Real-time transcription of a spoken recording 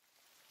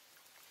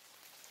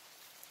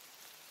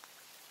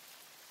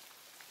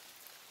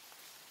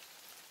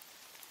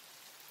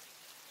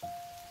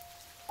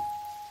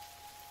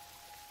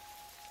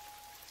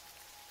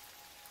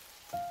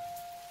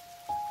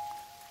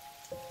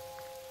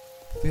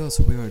feels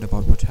weird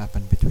about what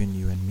happened between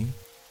you and me.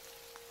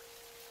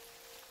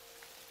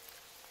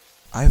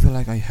 I feel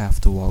like I have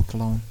to walk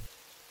alone.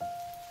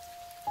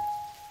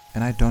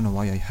 And I don't know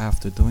why I have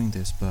to doing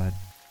this, but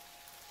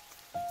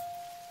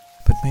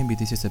maybe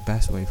this is the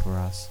best way for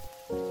us.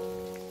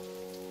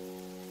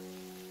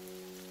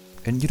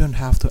 And you don't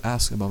have to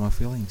ask about my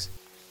feelings.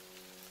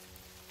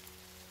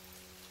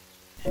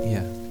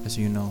 Yeah, as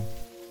you know,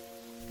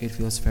 it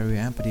feels very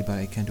empty, but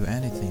I can't do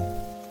anything.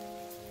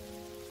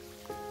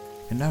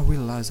 And I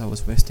realized I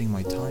was wasting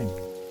my time.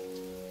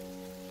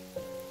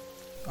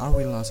 I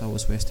realized I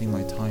was wasting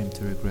my time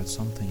to regret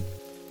something.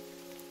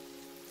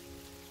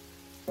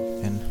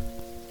 And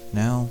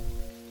now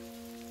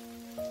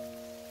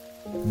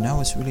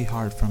it's really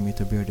hard for me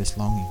to bear this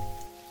longing.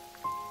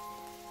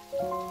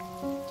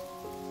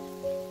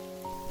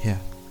 Yeah.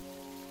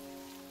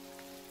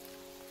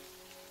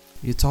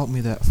 You told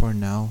me that for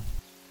now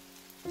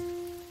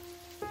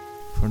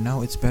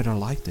it's better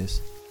like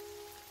this.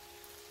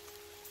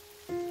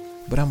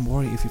 But I'm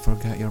worried if you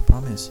forgot your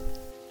promise.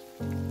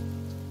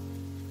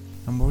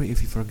 I'm worried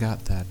if you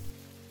forgot that.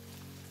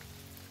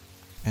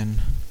 And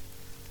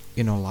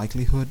in all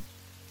likelihood,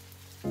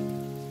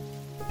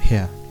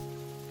 yeah,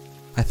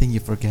 I think you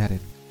forget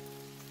it.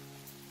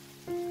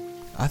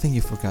 I think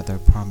you forgot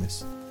that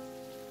promise.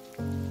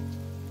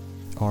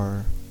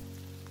 Or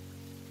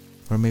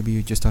maybe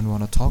you just don't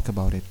want to talk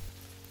about it.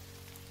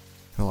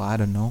 Well, I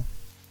don't know.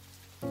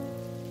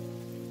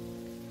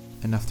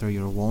 And after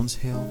your wounds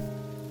heal,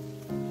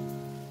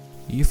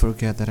 you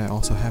forget that I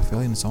also have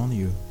feelings on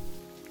you.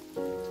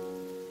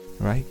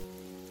 Right?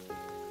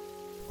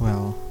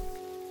 Well,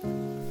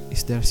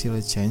 is there still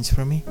a chance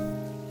for me?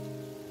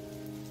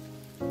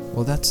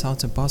 Well, that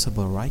sounds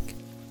impossible, right?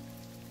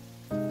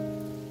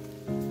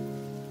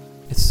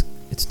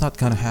 It's not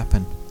gonna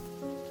happen.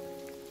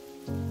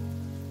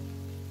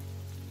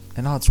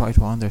 And I'll try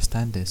to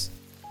understand this.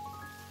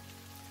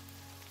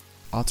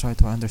 I'll try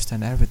to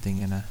understand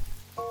everything, and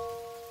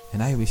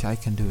I wish I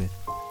can do it.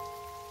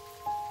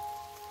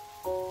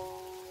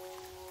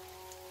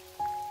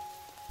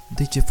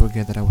 Did you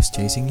forget that I was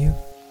chasing you?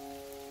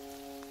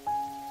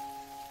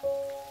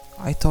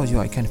 I told you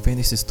I can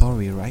finish the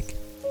story, right?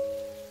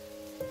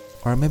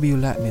 Or maybe you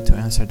let me to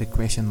answer the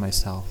question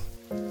myself.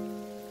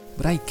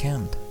 But I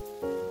can't.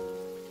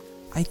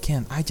 I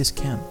just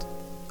can't.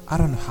 I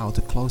don't know how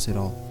to close it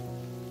all.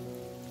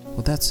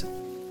 Well, that's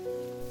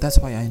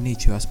why I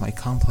need you as my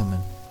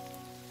complement.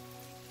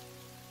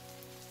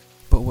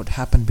 But what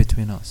happened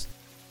between us?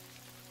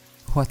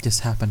 What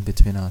just happened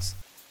between us?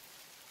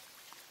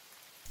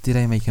 Did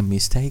I make a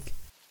mistake?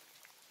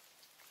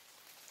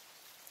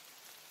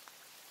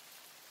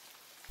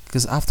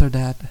 Because after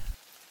that,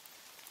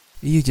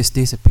 you just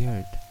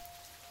disappeared.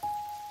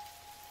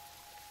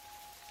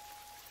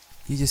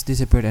 You just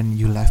disappeared and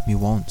you left me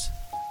once.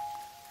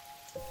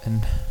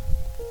 And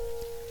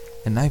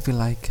I feel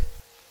like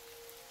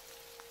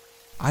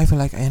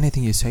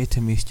anything you say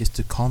to me is just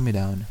to calm me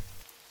down.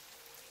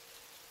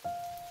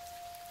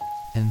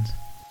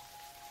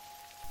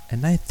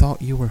 And I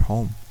thought you were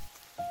home.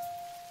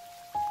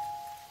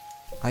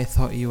 I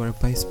thought you were a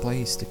best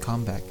place to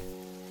come back.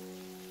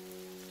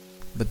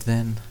 But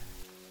then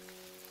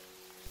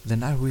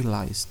I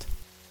realized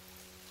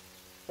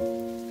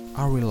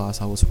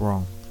I was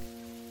wrong.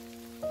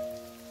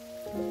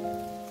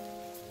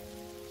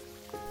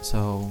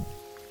 So,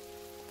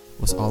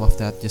 was all of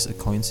that just a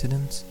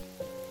coincidence?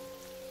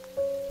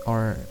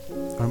 Or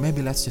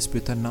maybe let's just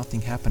pretend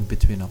nothing happened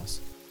between us.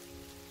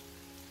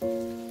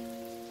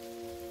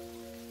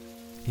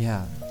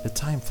 Yeah, the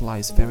time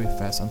flies very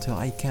fast until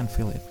I can't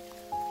feel it.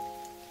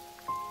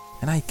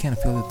 And I can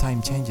feel the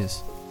time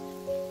changes.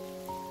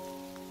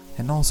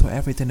 And also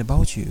everything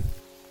about you.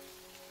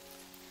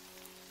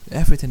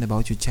 Everything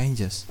about you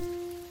changes.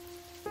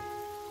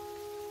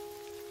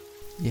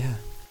 Yeah.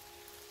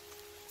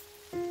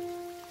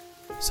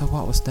 So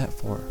what was that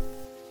for?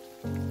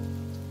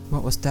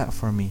 What was that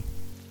for me?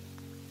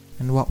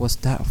 And what was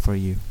that for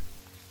you?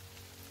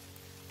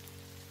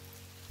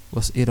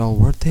 Was it all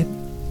worth it?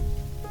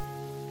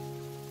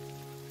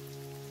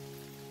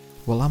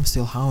 Well, I'm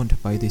still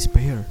haunted by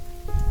despair.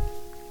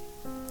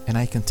 And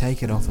I can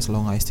take it off as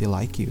long as I still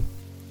like you.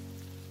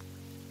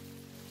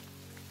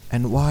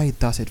 And why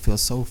does it feel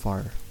so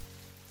far?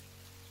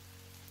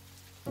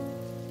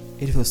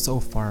 It feels so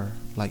far,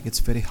 like it's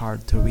very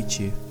hard to reach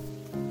you.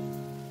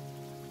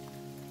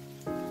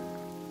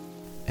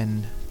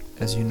 And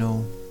as you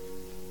know,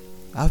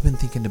 I've been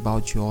thinking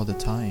about you all the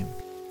time.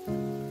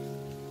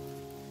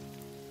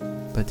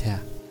 But yeah,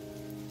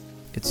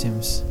 it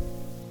seems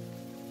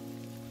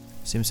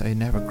I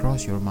never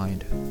crossed your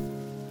mind.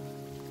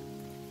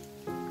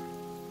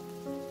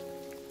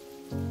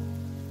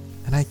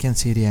 And I can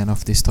see the end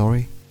of this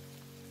story.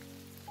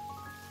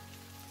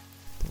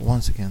 But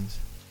once again,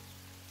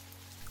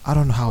 I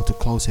don't know how to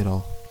close it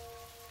all.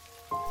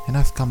 And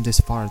I've come this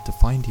far to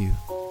find you.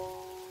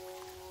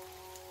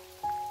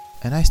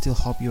 And I still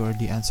hope you are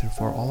the answer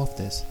for all of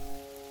this.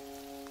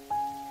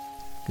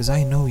 Because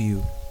I know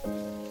you.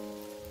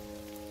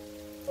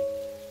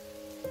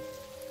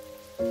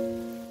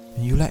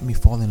 and you let me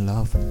fall in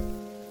love.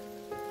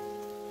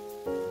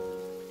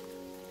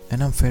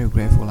 And I'm very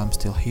grateful I'm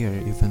still here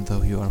even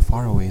though you are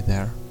far away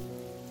there.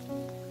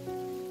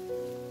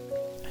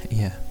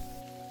 Yeah,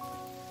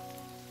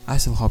 I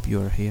still hope you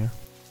are here.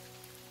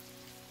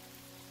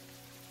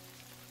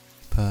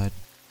 But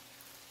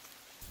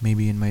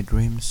maybe in my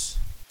dreams,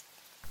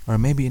 or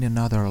maybe in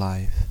another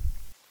life.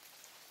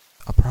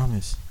 I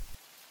promise,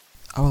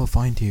 I will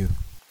find you.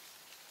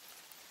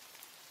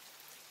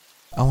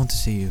 I want to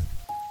see you,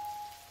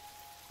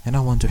 and I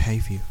want to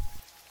have you.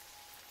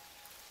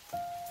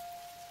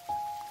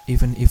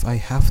 Even if I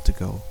have to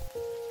go.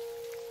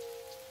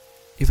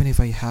 Even if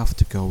I have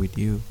to go with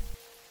you.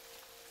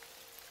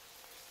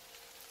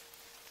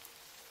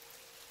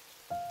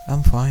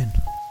 I'm fine.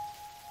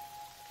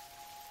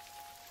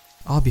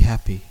 I'll be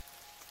happy.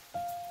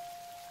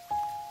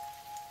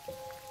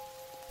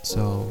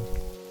 So,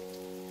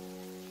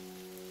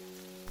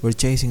 we're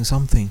chasing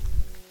something,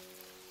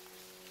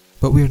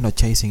 but we're not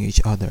chasing each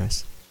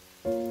other's.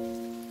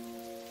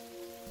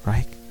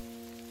 Right?